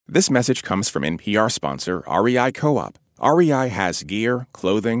This message comes from NPR sponsor REI Co-op. REI has gear,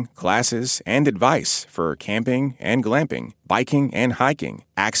 clothing, classes, and advice for camping and glamping, biking and hiking,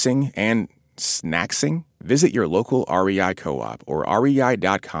 axing and snacksing. Visit your local REI Co-op or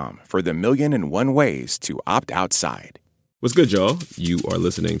rei.com for the 1,000,001 ways to opt outside. What's good, y'all? You are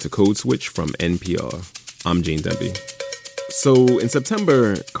listening to Code Switch from NPR. I'm Gene Demby. So in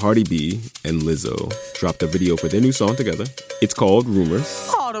September, Cardi B and Lizzo dropped a video for their new song together. It's called Rumors.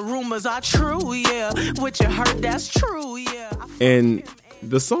 All the rumors are true, yeah. What you heard, that's true, yeah. And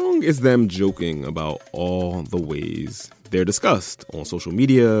the song is them joking about all the ways they're discussed on social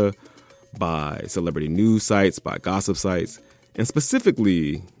media, by celebrity news sites, by gossip sites, and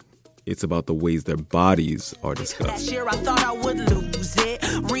specifically, it's about the ways their bodies are discussed. Last year I thought I would lose it.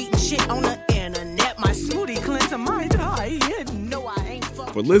 Reading shit on the internet, my smoothie cleanser, my diet. No, I ain't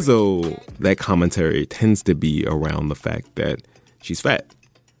fucking. For Lizzo, that commentary tends to be around the fact that she's fat.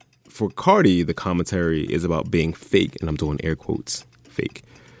 For Cardi, the commentary is about being fake, and I'm doing air quotes, fake,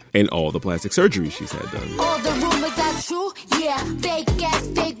 and all the plastic surgery she's had done. All the rumors are true, yeah. Fake ass,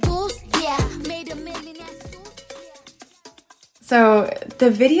 fake boobs, yeah. Made a million ass boobs, yeah. So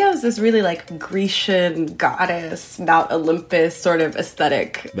the video is this really like Grecian goddess, Mount Olympus sort of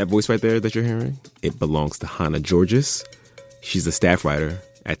aesthetic. That voice right there that you're hearing, it belongs to Hannah Georges. She's a staff writer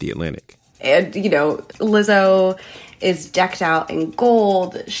at The Atlantic. And, you know, Lizzo is decked out in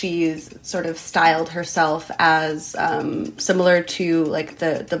gold. She's sort of styled herself as similar to like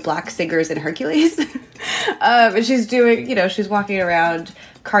the black singers in Hercules. And she's doing, you know, she's walking around.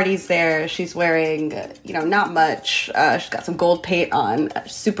 Cardi's there. She's wearing, you know, not much. She's got some gold paint on,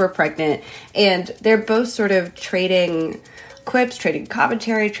 super pregnant. And they're both sort of trading quips, trading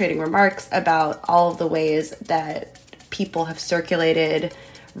commentary, trading remarks about all of the ways that people have circulated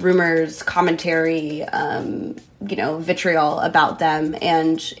rumors, commentary, you know, vitriol about them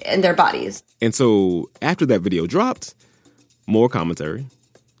and their bodies. And so after that video dropped, more commentary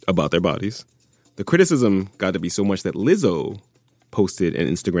about their bodies. The criticism got to be so much that Lizzo posted an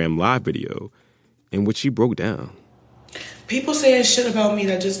Instagram live video in which she broke down. People saying shit about me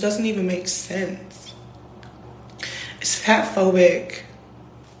that just doesn't even make sense. It's fatphobic,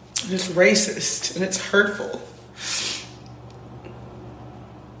 and it's racist, and it's hurtful.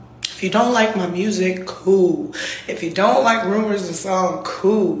 If you don't like my music, cool. If you don't like Rumors and Song,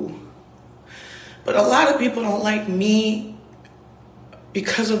 cool. But a lot of people don't like me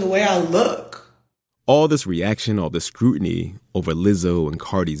because of the way I look. All this reaction, all this scrutiny over Lizzo and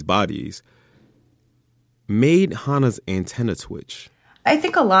Cardi's bodies made Hannah's antenna twitch. I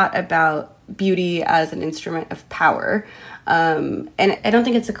think a lot about beauty as an instrument of power. And I don't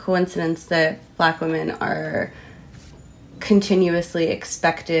think it's a coincidence that Black women are continuously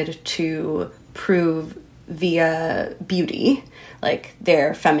expected to prove via beauty, like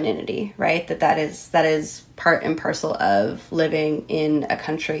their femininity, right? That is part and parcel of living in a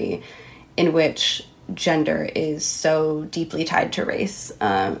country in which gender is so deeply tied to race,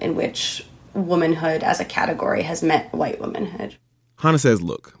 in which womanhood as a category has met white womanhood. Hannah says,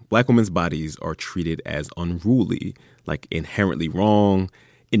 look, Black women's bodies are treated as unruly, like inherently wrong,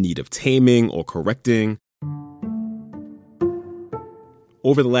 in need of taming or correcting.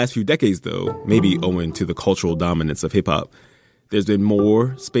 Over the last few decades, though, maybe owing to the cultural dominance of hip-hop, there's been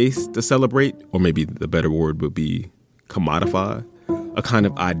more space to celebrate, or maybe the better word would be commodify, a kind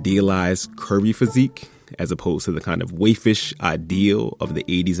of idealized curvy physique, as opposed to the kind of waifish ideal of the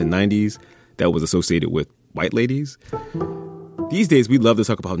 80s and 90s that was associated with white ladies. These days, we love to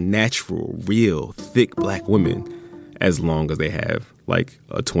talk about natural, real, thick Black women as long as they have, like,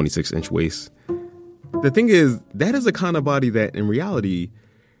 a 26-inch waist. The thing is, that is a kind of body that, in reality,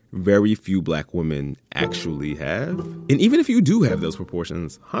 very few Black women actually have. And even if you do have those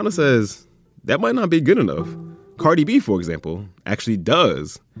proportions, Hannah says that might not be good enough. Cardi B, for example, actually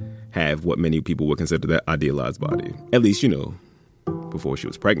does have what many people would consider that idealized body. At least, you know, before she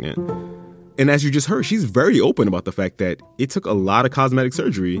was pregnant. And as you just heard, she's very open about the fact that it took a lot of cosmetic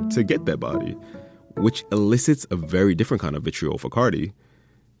surgery to get that body, which elicits a very different kind of vitriol for Cardi,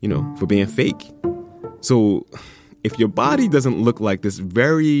 you know, for being fake. So if your body doesn't look like this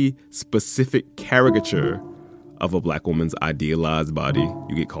very specific caricature of a Black woman's idealized body,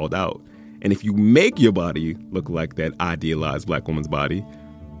 you get called out. And if you make your body look like that idealized Black woman's body,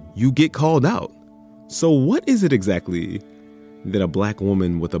 you get called out. So what is it exactly that a Black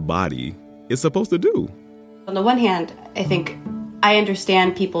woman with a body is supposed to do? On the one hand, I think I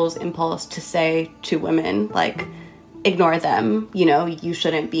understand people's impulse to say to women, like, ignore them. You know, you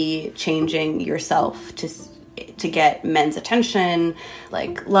shouldn't be changing yourself to get men's attention,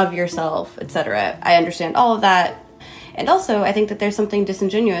 like, love yourself, etc. I understand all of that. And also, I think that there's something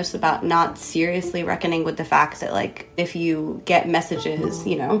disingenuous about not seriously reckoning with the fact that, like, if you get messages,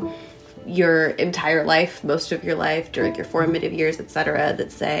 you know, your entire life, most of your life, during your formative years, etc.,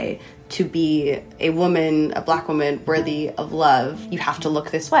 that say to be a woman, a Black woman, worthy of love, you have to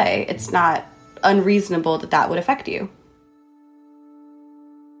look this way. It's not unreasonable that that would affect you.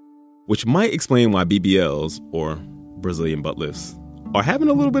 Which might explain why BBLs, or Brazilian butt lifts, are having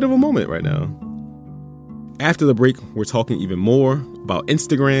a little bit of a moment right now. After the break, we're talking even more about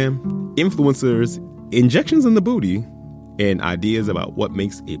Instagram, influencers, injections in the booty, and ideas about what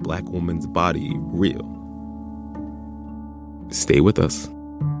makes a Black woman's body real. Stay with us.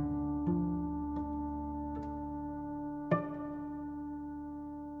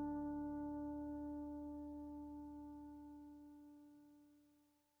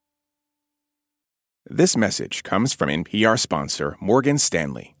 This message comes from NPR sponsor Morgan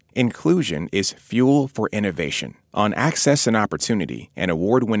Stanley. Inclusion is fuel for innovation. On Access and Opportunity, an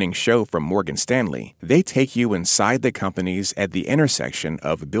award-winning show from Morgan Stanley, they take you inside the companies at the intersection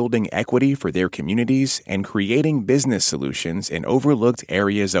of building equity for their communities and creating business solutions in overlooked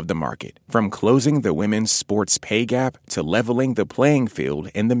areas of the market. From closing the women's sports pay gap to leveling the playing field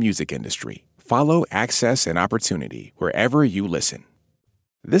in the music industry. Follow Access and Opportunity wherever you listen.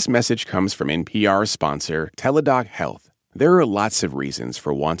 This message comes from NPR sponsor Teladoc Health. There are lots of reasons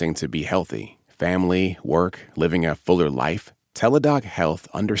for wanting to be healthy. Family, work, living a fuller life. Teladoc Health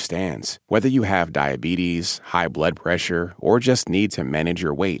understands. Whether you have diabetes, high blood pressure, or just need to manage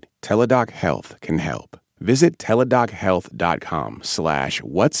your weight, Teladoc Health can help. Visit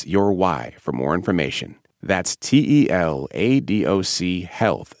teladochealth.com/whatsyourwhy for more information. That's TELADOC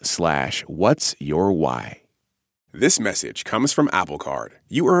health/whatsyourwhy. This message comes from Apple Card.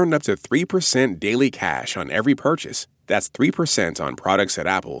 You earn up to 3% daily cash on every purchase. That's 3% on products at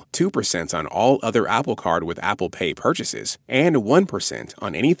Apple, 2% on all other Apple Card with Apple Pay purchases, and 1%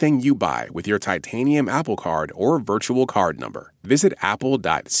 on anything you buy with your titanium Apple Card or virtual card number. Visit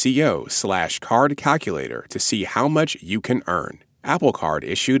apple.co/card calculator to see how much you can earn. Apple Card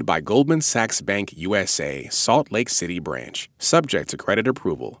issued by Goldman Sachs Bank USA, Salt Lake City branch. Subject to credit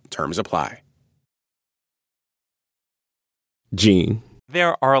approval. Terms apply. Gene.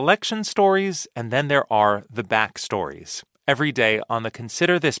 There are election stories, and then there are the backstories. Every day on the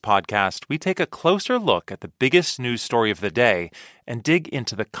Consider This podcast, we take a closer look at the biggest news story of the day and dig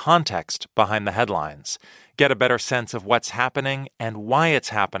into the context behind the headlines. Get a better sense of what's happening and why it's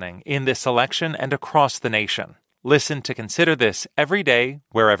happening in this election and across the nation. Listen to Consider This every day,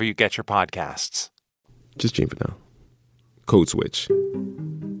 wherever you get your podcasts. Just Gene for now. Code switch.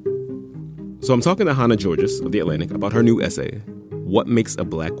 So I'm talking to Hannah Georges of The Atlantic about her new essay, What Makes a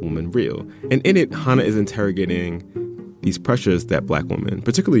Black Woman Real? And in it, Hannah is interrogating these pressures that Black women,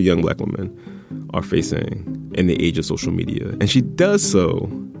 particularly young Black women, are facing in the age of social media. And she does so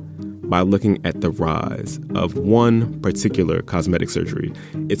by looking at the rise of one particular cosmetic surgery.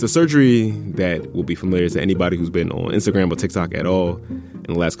 It's a surgery that will be familiar to anybody who's been on Instagram or TikTok at all in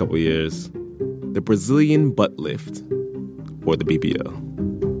the last couple of years. The Brazilian butt lift, or the BBL.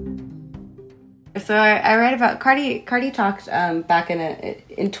 So I read about Cardi talked back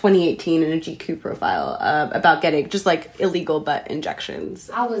in 2018 in a GQ profile about getting just like illegal butt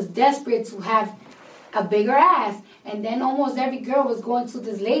injections. I was desperate to have a bigger ass, and then almost every girl was going to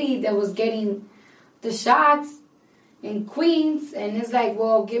this lady that was getting the shots in Queens, and it's like,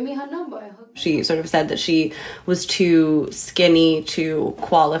 well, give me her number. She sort of said that she was too skinny to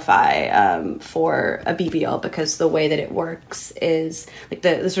qualify for a BBL because the way that it works is, like,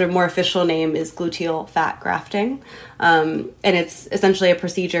 the sort of more official name is gluteal fat grafting. And it's essentially a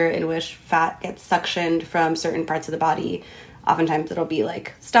procedure in which fat gets suctioned from certain parts of the body. Oftentimes it'll be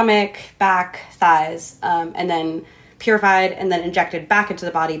like stomach, back, thighs, and then purified and then injected back into the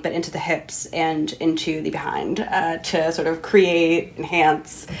body, but into the hips and into the behind to sort of create,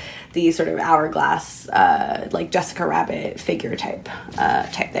 enhance the sort of hourglass, like Jessica Rabbit figure type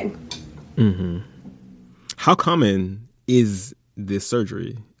thing. Mm-hmm. How common is this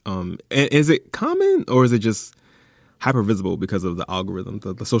surgery? And is it common, or is it just hyper visible because of the algorithm,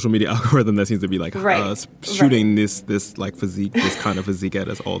 the social media algorithm that seems to be like shooting this like physique, this kind of physique at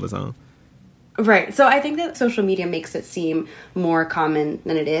us all the time? Right. So I think that social media makes it seem more common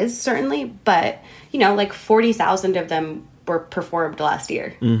than it is, certainly. But, you know, like 40,000 of them were performed last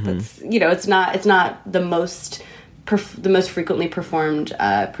year. Mm-hmm. That's, you know, it's not the most frequently performed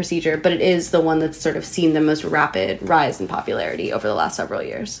procedure, but it is the one that's sort of seen the most rapid rise in popularity over the last several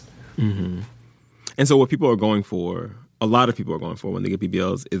years. Mm-hmm. And so what people are going for, a lot of people are going for when they get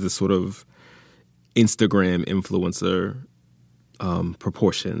BBLs, is this sort of Instagram influencer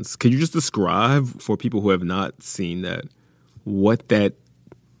proportions. Could you just describe for people who have not seen that what that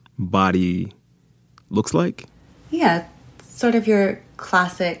body looks like? Yeah, sort of your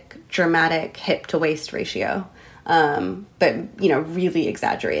classic dramatic hip to waist ratio, but really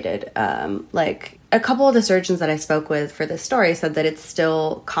exaggerated. Like a couple of the surgeons that I spoke with for this story said that it's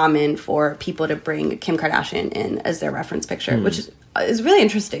still common for people to bring Kim Kardashian in as their reference picture, which is really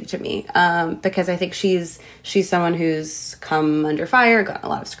interesting to me, because I think she's someone who's come under fire, gotten a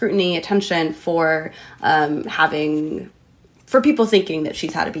lot of scrutiny, attention for for people thinking that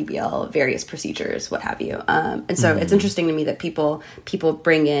she's had a BBL, various procedures, what have you. And so it's interesting to me that people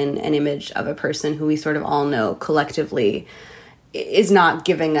bring in an image of a person who we sort of all know collectively is not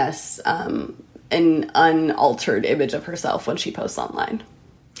giving us an unaltered image of herself when she posts online.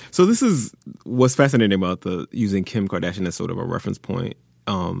 So this is what's fascinating about using Kim Kardashian as sort of a reference point,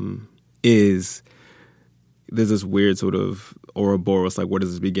 is there's this weird sort of Ouroboros, like where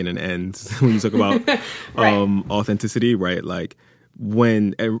does this begin and end when you talk about right. Authenticity, right? Like I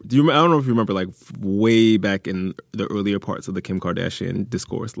don't know if you remember, like way back in the earlier parts of the Kim Kardashian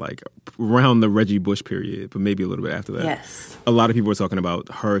discourse, like around the Reggie Bush period, but maybe a little bit after that. Yes. A lot of people were talking about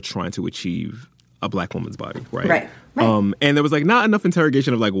her trying to achieve a black woman's body, right? Right. And there was like not enough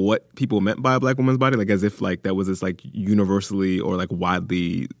interrogation of like what people meant by a black woman's body, like as if like that was this like universally or like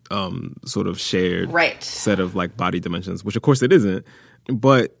widely sort of shared set of like body dimensions, which of course it isn't.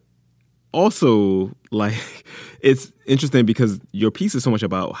 But also like it's interesting because your piece is so much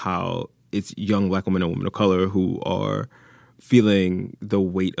about how it's young black women and women of color who are feeling the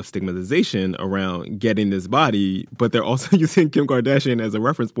weight of stigmatization around getting this body, but they're also using Kim Kardashian as a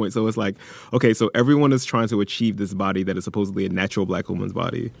reference point. So it's like, okay, so everyone is trying to achieve this body that is supposedly a natural black woman's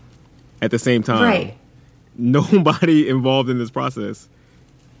body. At the same time, nobody involved in this process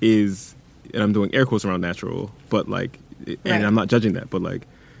is, and I'm doing air quotes around natural, but like, and I'm not judging that, but like,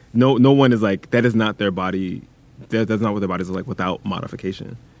 no one is like, that is not their body, that's not what their bodies are like without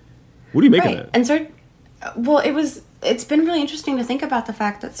modification. What do you make of that? And it's been really interesting to think about the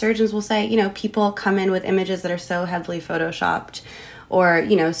fact that surgeons will say, people come in with images that are so heavily photoshopped or,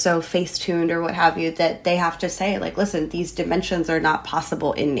 so face-tuned or what have you, that they have to say, like, listen, these dimensions are not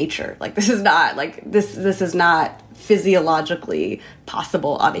possible in nature. Like, this is not, this is not physiologically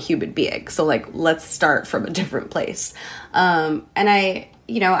possible on a human being. So, like, let's start from a different place. And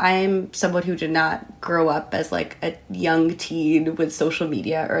I'm someone who did not grow up as like a young teen with social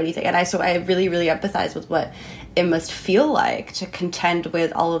media or anything. And so I really, really empathize with what it must feel like to contend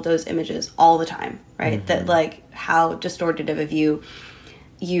with all of those images all the time, right? Mm-hmm. That like how distorted of a view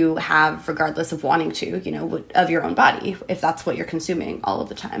you have regardless of wanting to, of your own body, if that's what you're consuming all of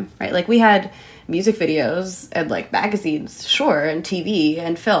the time, right? Like we had music videos and like magazines, sure, and TV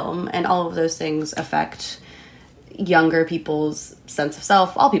and film, and all of those things affect younger people's sense of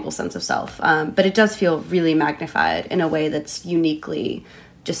self, all people's sense of self. But it does feel really magnified in a way that's uniquely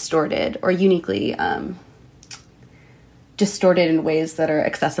distorted or uniquely distorted in ways that are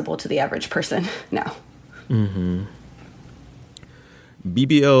accessible to the average person now. Mm-hmm.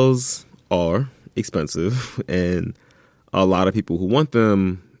 BBLs are expensive, and a lot of people who want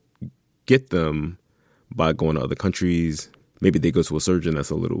them get them by going to other countries. Maybe they go to a surgeon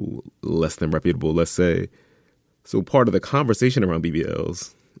that's a little less than reputable, let's say. So part of the conversation around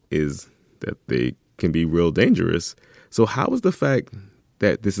BBLs is that they can be real dangerous. So how is the fact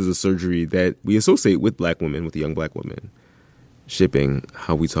that this is a surgery that we associate with black women, with young black women, shaping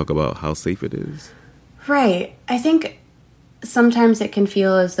how we talk about how safe it is? Right. I think sometimes it can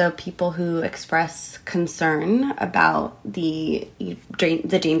feel as though people who express concern about the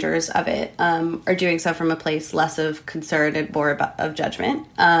dangers of it are doing so from a place less of concern and more of judgment.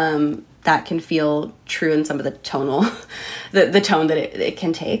 That can feel true in some of the tonal, the tone that it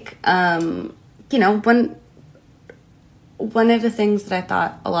can take. One of the things that I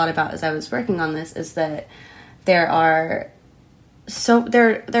thought a lot about as I was working on this is that there are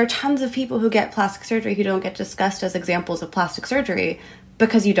tons of people who get plastic surgery who don't get discussed as examples of plastic surgery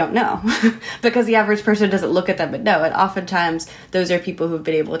because you don't know, because the average person doesn't look at them and know. And oftentimes those are people who've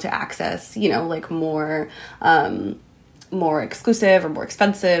been able to access, like more exclusive or more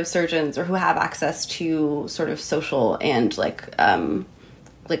expensive surgeons, or who have access to sort of social and like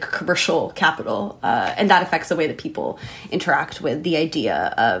commercial capital, and that affects the way that people interact with the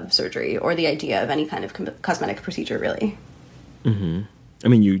idea of surgery or the idea of any kind of cosmetic procedure, really. Mm-hmm. I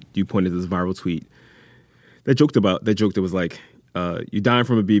mean, you pointed this viral tweet that joked it was like, you dying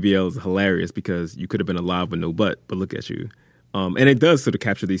from a BBL is hilarious because you could have been alive with no butt, but look at you. And it does sort of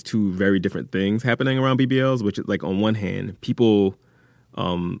capture these two very different things happening around BBLs, which is like on one hand, people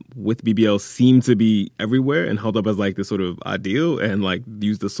with BBL seem to be everywhere and held up as like this sort of ideal and like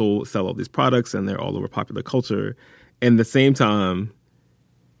use the soul sell all these products and they're all over popular culture. And at the same time,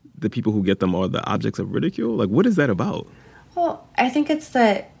 the people who get them are the objects of ridicule. Like, what is that about? Well, I think it's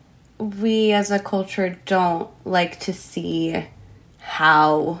that we as a culture don't like to see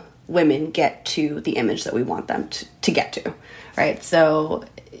how women get to the image that we want them to get to, right? So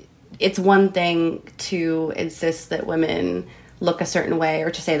it's one thing to insist that women look a certain way or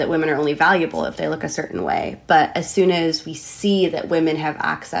to say that women are only valuable if they look a certain way. But as soon as we see that women have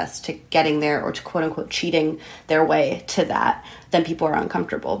access to getting there or to quote unquote cheating their way to that, then people are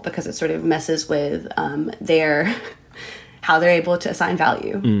uncomfortable because it sort of messes with their how they're able to assign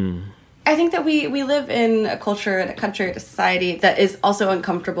value. I think that we live in a culture, in a country, in a society that is also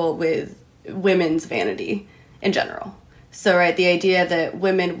uncomfortable with women's vanity in general. So, right, the idea that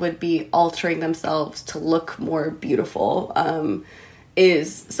women would be altering themselves to look more beautiful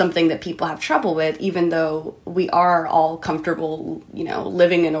is something that people have trouble with, even though we are all comfortable, you know,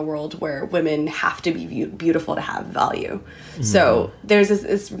 living in a world where women have to be beautiful to have value. Mm-hmm. So there's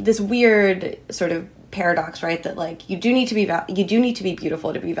this weird sort of paradox, right? That like you do need to be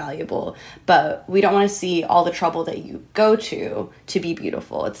beautiful to be valuable, but we don't want to see all the trouble that you go to be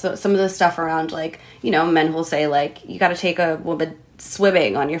beautiful. It's some of the stuff around like, you know, men will say like you got to take a woman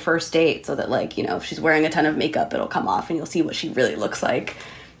swimming on your first date so that like, you know, if she's wearing a ton of makeup, it'll come off and you'll see what she really looks like.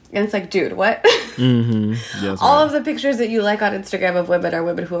 And it's like, dude, what? Mm-hmm. Yes, all of the pictures that you like on Instagram of women are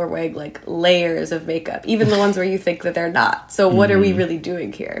women who are wearing like layers of makeup, even the ones where you think that they're not. So what are we really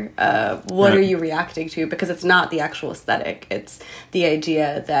doing here? What are you reacting to? Because it's not the actual aesthetic. It's the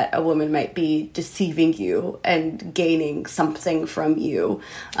idea that a woman might be deceiving you and gaining something from you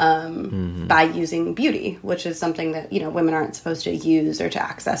by using beauty, which is something that, you know, women aren't supposed to use or to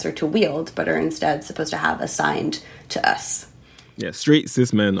access or to wield, but are instead supposed to have assigned to us. Yeah, straight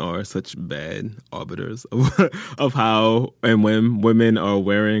cis men are such bad arbiters of how and when women are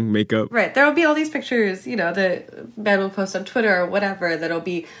wearing makeup. Right. There will be all these pictures, you know, that men will post on Twitter or whatever, that'll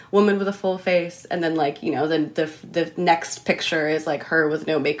be woman with a full face, and then like, you know, then the next picture is like her with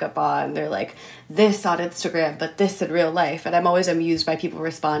no makeup on. They're like, this on Instagram, but this in real life. And I'm always amused by people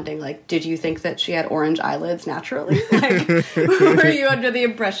responding like, did you think that she had orange eyelids naturally? Like, were you under the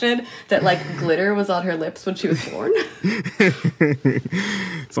impression that like glitter was on her lips when she was born?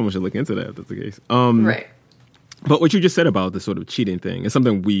 Someone should look into that if that's the case. Right. But what you just said about the sort of cheating thing is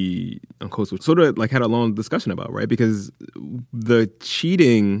something we on Coast sort of like had a long discussion about, right? Because the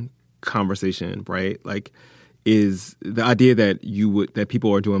cheating conversation, right, like is the idea that that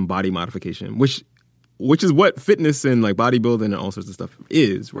people are doing body modification, which is what fitness and like bodybuilding and all sorts of stuff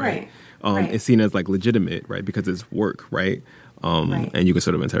is, right? Right. It's seen as like legitimate, right, because it's work, right? And you can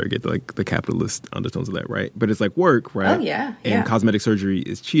sort of interrogate like the capitalist undertones of that, right? But it's like work, right? Oh yeah. And cosmetic surgery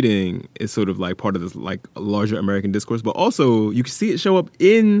is cheating is sort of like part of this like larger American discourse, but also you can see it show up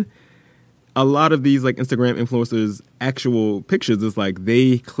in a lot of these like Instagram influencers' actual pictures. Is like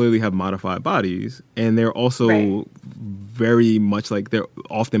they clearly have modified bodies, and they're also very much like they're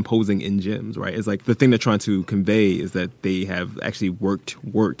often posing in gyms, right? It's like the thing they're trying to convey is that they have actually worked.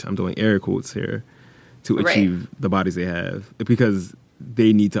 I'm doing air quotes here to achieve the bodies they have because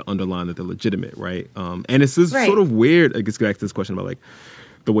they need to underline that they're legitimate, right? And it's just sort of weird. I guess go back to this question about like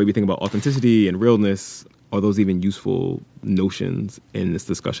the way we think about authenticity and realness. Are those even useful notions in this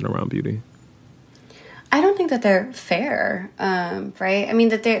discussion around beauty? I don't think that they're fair, right? I mean,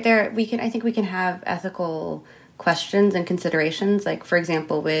 that I think we can have ethical questions and considerations, like, for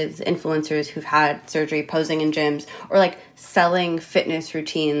example, with influencers who've had surgery posing in gyms or, like, selling fitness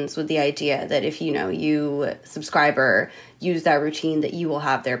routines with the idea that if, you know, you subscriber use that routine, that you will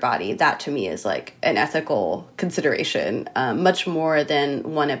have their body. That, to me, is, like, an ethical consideration, much more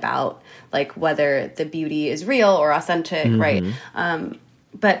than one about, like, whether the beauty is real or authentic, right?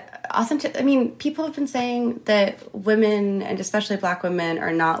 But authentic, I mean, people have been saying that women, and especially Black women,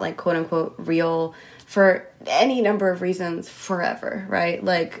 are not, like, quote-unquote real for any number of reasons forever, right?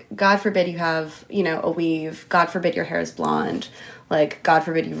 Like, God forbid you have, you know, a weave. God forbid your hair is blonde. Like, God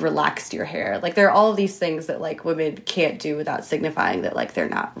forbid you've relaxed your hair. Like, there are all of these things that, like, women can't do without signifying that, like, they're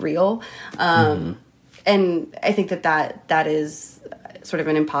not real. And I think that is sort of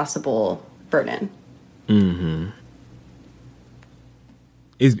an impossible burden. Mm-hmm.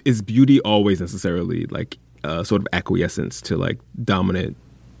 Is beauty always necessarily like sort of acquiescence to like dominant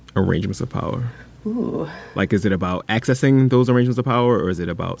arrangements of power? Ooh. Like, is it about accessing those arrangements of power, or is it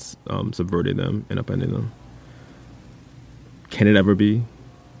about subverting them and upending them? Can it ever be?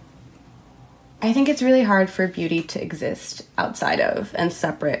 I think it's really hard for beauty to exist outside of and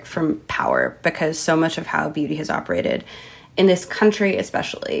separate from power, because so much of how beauty has operated in this country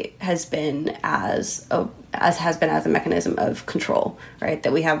especially has been as a mechanism of control, right?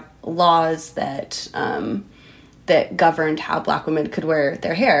 That we have laws that that governed how Black women could wear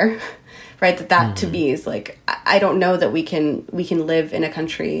their hair, right? That to me is like, I don't know that we can live in a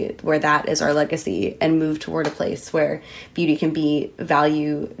country where that is our legacy and move toward a place where beauty can be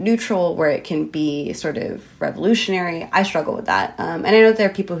value neutral, where it can be sort of revolutionary. I struggle with that. And I know there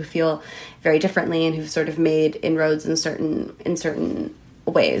are people who feel very differently and who've sort of made inroads in certain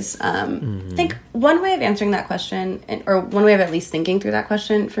ways. I think one way of answering that question, or one way of at least thinking through that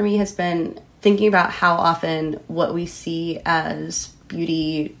question for me, has been thinking about how often what we see as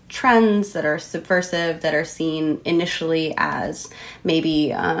beauty trends that are subversive, that are seen initially as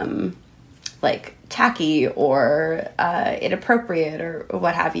maybe like tacky or inappropriate or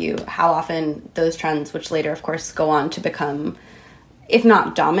what have you, how often those trends, which later of course go on to become, if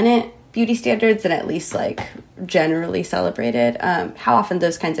not dominant beauty standards, and at least like generally celebrated, how often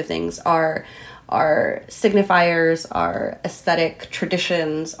those kinds of things are signifiers, are aesthetic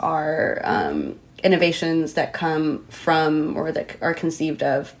traditions, are innovations that come from or that are conceived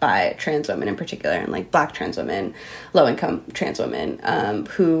of by trans women in particular, and like Black trans women, low-income trans women,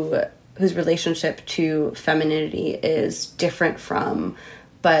 whose relationship to femininity is different from,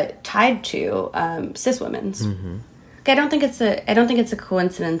 but tied to cis women's. I don't think it's a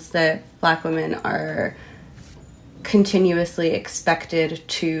coincidence that Black women are continuously expected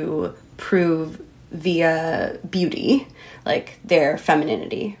to prove via beauty, like their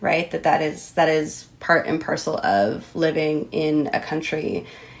femininity, right? That is part and parcel of living in a country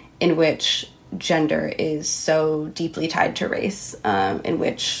in which gender is so deeply tied to race, in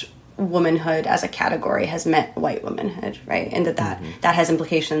which womanhood as a category has meant white womanhood, right? And that has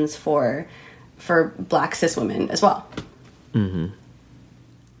implications for Black cis women as well. I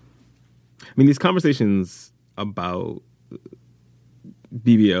mean, these conversations about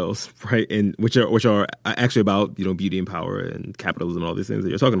BBLs, right, and which are actually about, you know, beauty and power and capitalism and all these things that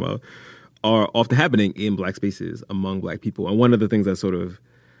you're talking about, are often happening in Black spaces among Black people. And one of the things that's sort of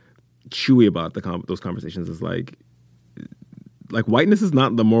chewy about those conversations is like whiteness is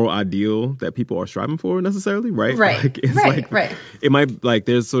not the moral ideal that people are striving for necessarily, right? Right. Like, it's right. It might, like,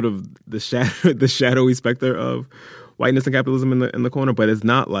 there's sort of the shadowy specter of whiteness and capitalism in the corner, but it's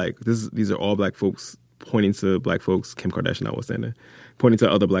not like these are all Black folks pointing to Black folks, Kim Kardashian notwithstanding, pointing to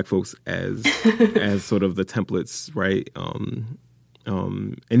other Black folks as sort of the templates, right?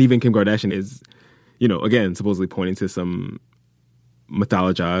 And even Kim Kardashian is, you know, again, supposedly pointing to some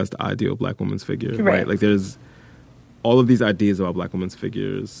mythologized ideal Black woman's figure, right? Like, there's all of these ideas about Black women's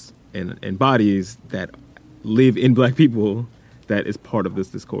figures and bodies that live in Black people that is part of this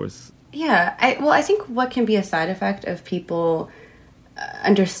discourse. Yeah, I think what can be a side effect of people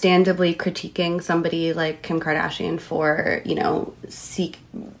understandably critiquing somebody like Kim Kardashian for, you know,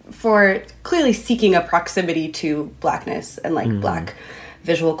 for clearly seeking a proximity to Blackness and like Black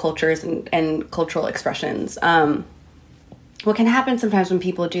visual cultures and cultural expressions. What can happen sometimes when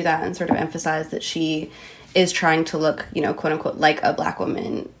people do that and sort of emphasize that she is trying to look, you know, quote unquote, like a Black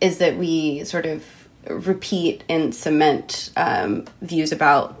woman, is that we sort of repeat and cement views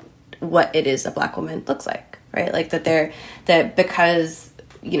about what it is a Black woman looks like, right? Like that because,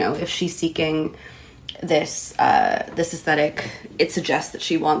 you know, if she's seeking this aesthetic, it suggests that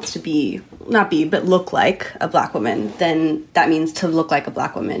she wants to but look like a Black woman. Then that means to look like a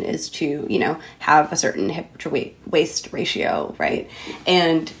Black woman is to, you know, have a certain hip to waist ratio, right?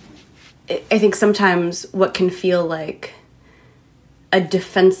 And I think sometimes what can feel like a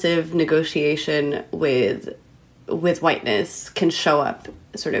defensive negotiation with whiteness can show up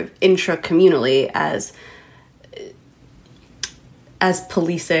sort of intra-communally as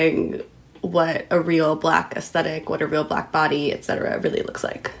policing what a real Black aesthetic, what a real Black body, etc. really looks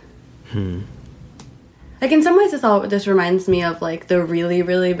like. Like, in some ways, this reminds me of like the really,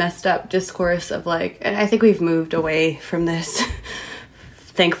 really messed up discourse of like, and I think we've moved away from this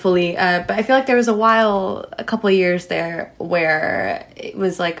thankfully, but I feel like there was a couple of years there where it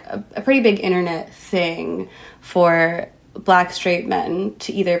was like a pretty big internet thing for Black straight men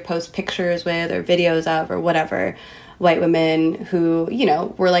to either post pictures with or videos of or whatever white women who, you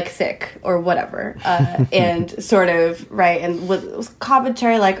know, were like thick or whatever, and sort of, right, and was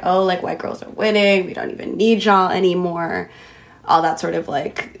commentary like, oh, like white girls are winning, we don't even need y'all anymore, all that sort of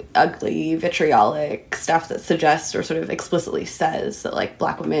like ugly vitriolic stuff that suggests or sort of explicitly says that like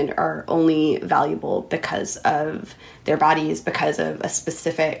Black women are only valuable because of their bodies, because of a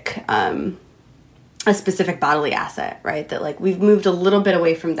specific bodily asset, right? That like we've moved a little bit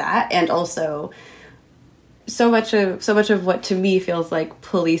away from that, and also so much of what to me feels like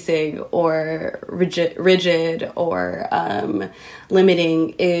policing or rigid or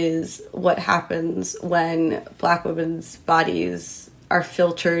limiting is what happens when Black women's bodies are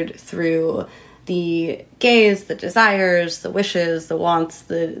filtered through the gaze, the desires, the wishes, the wants,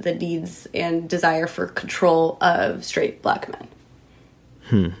 the needs, and desire for control of straight Black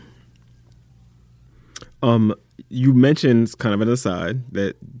men. You mentioned kind of an aside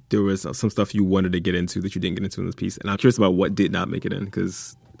that there was some stuff you wanted to get into that you didn't get into in this piece. And I'm curious about what did not make it in,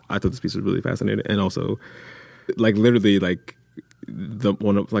 because I thought this piece was really fascinating. And also, like, literally, like, some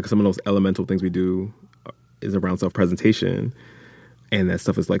of those elemental things we do is around self-presentation. And that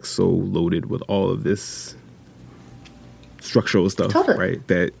stuff is, like, so loaded with all of this structural stuff, Totally. Right?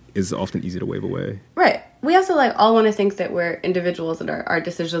 That is often easy to wave away. Right. We also, like, all want to think that we're individuals and our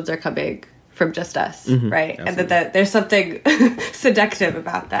decisions are coming from just us, right? Absolutely. And that there's something seductive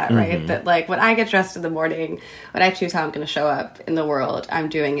about that, right? That, like, when I get dressed in the morning, when I choose how I'm going to show up in the world, I'm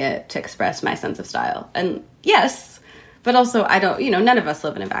doing it to express my sense of style. And yes, but also I don't, none of us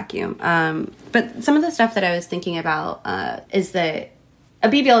live in a vacuum. But some of the stuff that I was thinking about is that a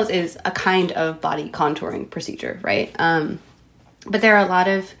BBL is a kind of body contouring procedure, right? But there are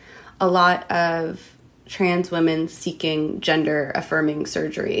a lot of trans women seeking gender affirming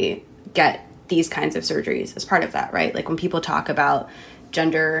surgery get these kinds of surgeries as part of that, right? Like, when people talk about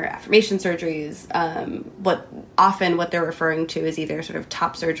gender affirmation surgeries, what they're referring to is either sort of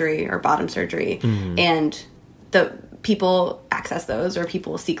top surgery or bottom surgery, and the people access those or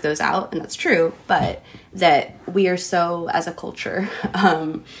people seek those out, and that's true, but that we are so, as a culture,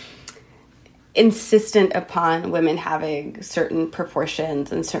 insistent upon women having certain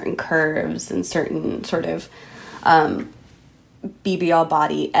proportions and certain curves and certain sort of BBL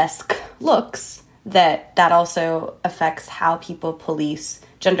body-esque looks that also affects how people police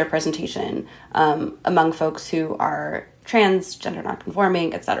gender presentation among folks who are trans, gender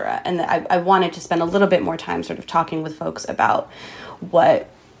nonconforming, etc. And I wanted to spend a little bit more time sort of talking with folks about what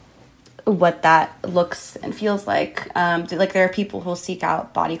that looks and feels like. Like, there are people who seek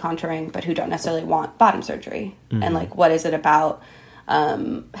out body contouring but who don't necessarily want bottom surgery. And, like, what is it about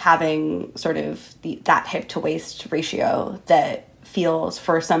having sort of that hip to waist ratio that feels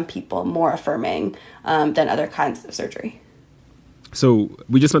for some people more affirming than other kinds of surgery? So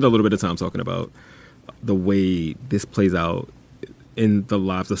we just spent a little bit of time talking about the way this plays out in the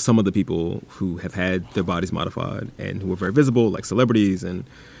lives of some of the people who have had their bodies modified and who are very visible, like celebrities and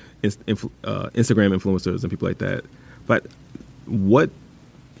Instagram influencers and people like that. But what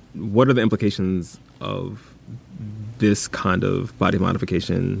are the implications of this kind of body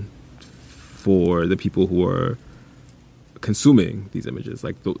modification for the people who are consuming these images,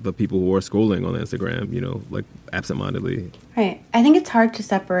 like the people who are scrolling on Instagram, like absentmindedly? Right. I think it's hard to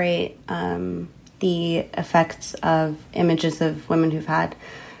separate the effects of images of women who've had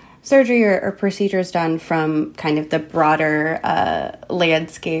surgery or procedures done from kind of the broader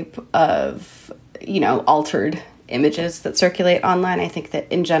landscape of, altered images that circulate online. I think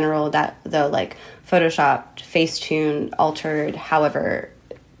that in general that the, like, photoshopped, Facetune, altered, however,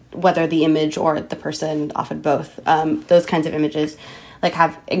 whether the image or the person, often both, those kinds of images, like,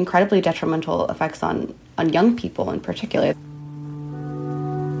 have incredibly detrimental effects on young people in particular.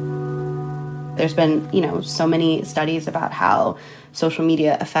 There's been, so many studies about how social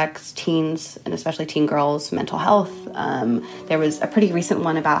media affects teens, and especially teen girls' mental health. There was a pretty recent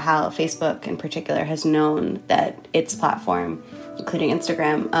one about how Facebook in particular has known that its platform, including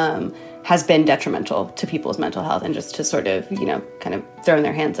Instagram, has been detrimental to people's mental health, and just to sort of, kind of thrown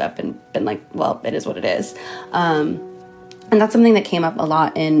their hands up and been like, well, it is what it is. And that's something that came up a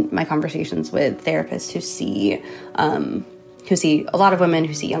lot in my conversations with therapists who see a lot of women,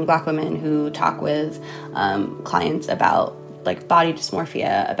 who see young Black women, who talk with clients about, like, body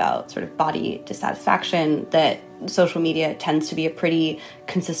dysmorphia, about sort of body dissatisfaction, that social media tends to be a pretty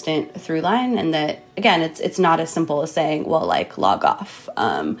consistent through line, and that, again, it's not as simple as saying, well, like, log off.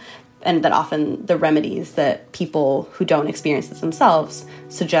 And that often the remedies that people who don't experience this themselves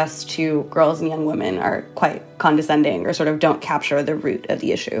suggest to girls and young women are quite condescending, or sort of don't capture the root of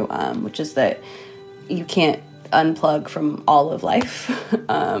the issue, which is that you can't unplug from all of life,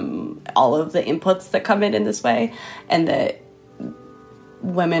 all of the inputs that come in this way, and that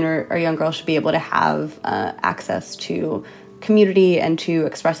women or young girls should be able to have access to community and to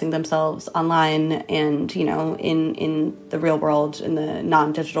expressing themselves online and, in the real world, in the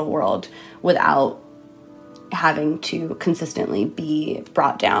non-digital world, without having to consistently be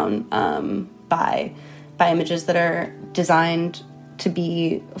brought down by images that are designed to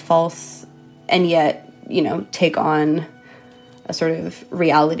be false and yet, take on a sort of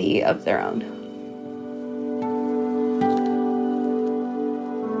reality of their own.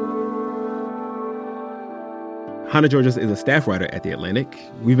 Hannah Georges is a staff writer at The Atlantic.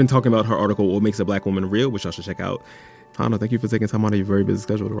 We've been talking about her article, What Makes a Black Woman Real, which y'all should check out. Hannah, thank you for taking time out of your very busy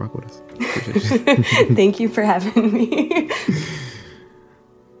schedule to rock with us. Thank you for having me.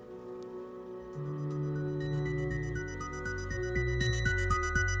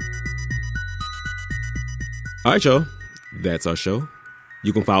 All right, y'all. That's our show.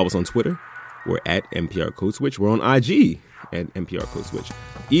 You can follow us on Twitter. We're at NPR Code Switch. We're on IG at NPR Code Switch.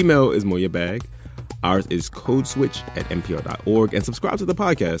 Email is more your bag. Ours is codeswitch@npr.org. And subscribe to the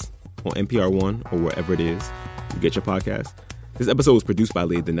podcast on NPR One or wherever it is you get your podcast. This episode was produced by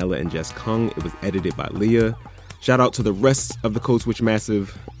Leah Donnella and Jess Kung. It was edited by Leah. Shout out to the rest of the Code Switch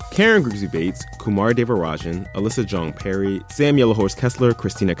Massive: Karen Grigsby Bates, Kumar Devarajan, Alyssa Jong Perry, Sam Yellowhorse Kessler,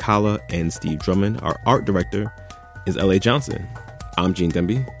 Christina Kalla, and Steve Drummond. Our art director is L.A. Johnson. I'm Gene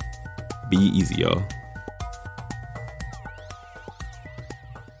Demby. Be easy, y'all.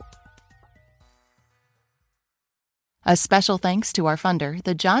 A special thanks to our funder,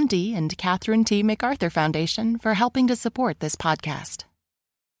 the John D. and Catherine T. MacArthur Foundation, for helping to support this podcast.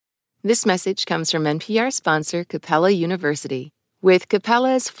 This message comes from NPR sponsor Capella University. With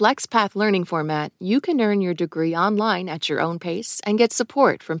Capella's FlexPath learning format, you can earn your degree online at your own pace and get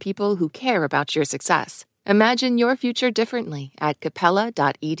support from people who care about your success. Imagine your future differently at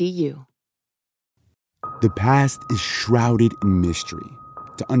capella.edu. The past is shrouded in mystery.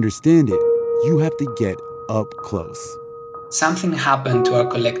 To understand it, you have to get up close. Something happened to our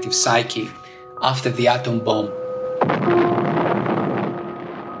collective psyche after the atom bomb.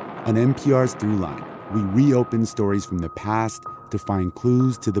 On NPR's Throughline, we reopen stories from the past to find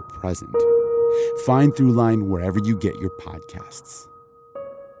clues to the present. Find Throughline wherever you get your podcasts.